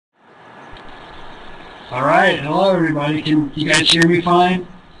All right, hello everybody. Can you guys hear me fine?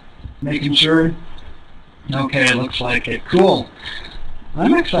 Making sure? Okay, it looks like it. Cool.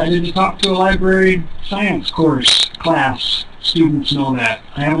 I'm excited to talk to a library science class, students and all that.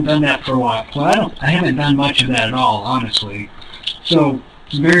 I haven't done that for a while. Well, I haven't done much of that at all, honestly. So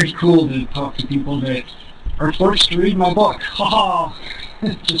it's very cool to talk to people that are forced to read my book. Ha ha!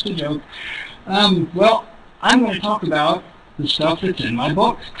 Just a joke. Well, I'm going to talk about the stuff that's in my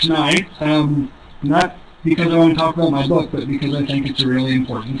book tonight. Not because I want to talk about my book, but because I think it's a really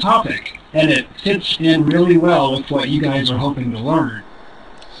important topic. And it fits in really well with what you guys are hoping to learn.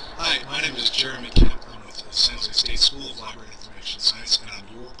 Hi, my name is Jeremy Kemp. I'm with the San Jose State School of Library and Information Science, and I'm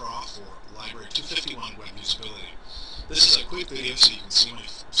your prof for Library 251 Web Usability. This is a quick video so you can see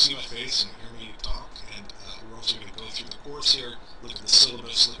my face and hear me talk, and we're also going to go through the course here, look at the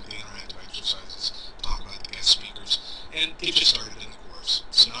syllabus, look at the interactive exercises, talk about the guest speakers, and get you started in the course.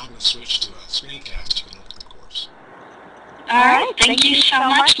 So now I'm going to switch to a screencast so you can look at the course. Alright, thank you so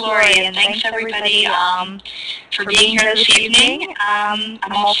much, Lori, and thanks everybody for being here this evening. I'm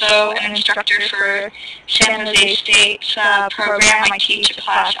also an instructor for San Jose State's program. I teach a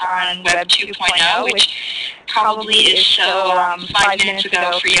class on Web 2.0, which probably is so 5 minutes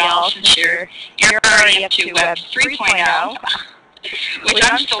ago for y'all, since you're already up to Web 3.0. Which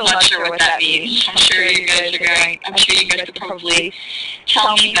I'm still not sure what that means. I'm sure you guys could probably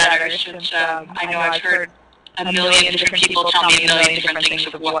tell me better, since I know I've heard a million different people tell me a million different things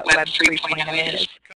of what Web 3.0 is.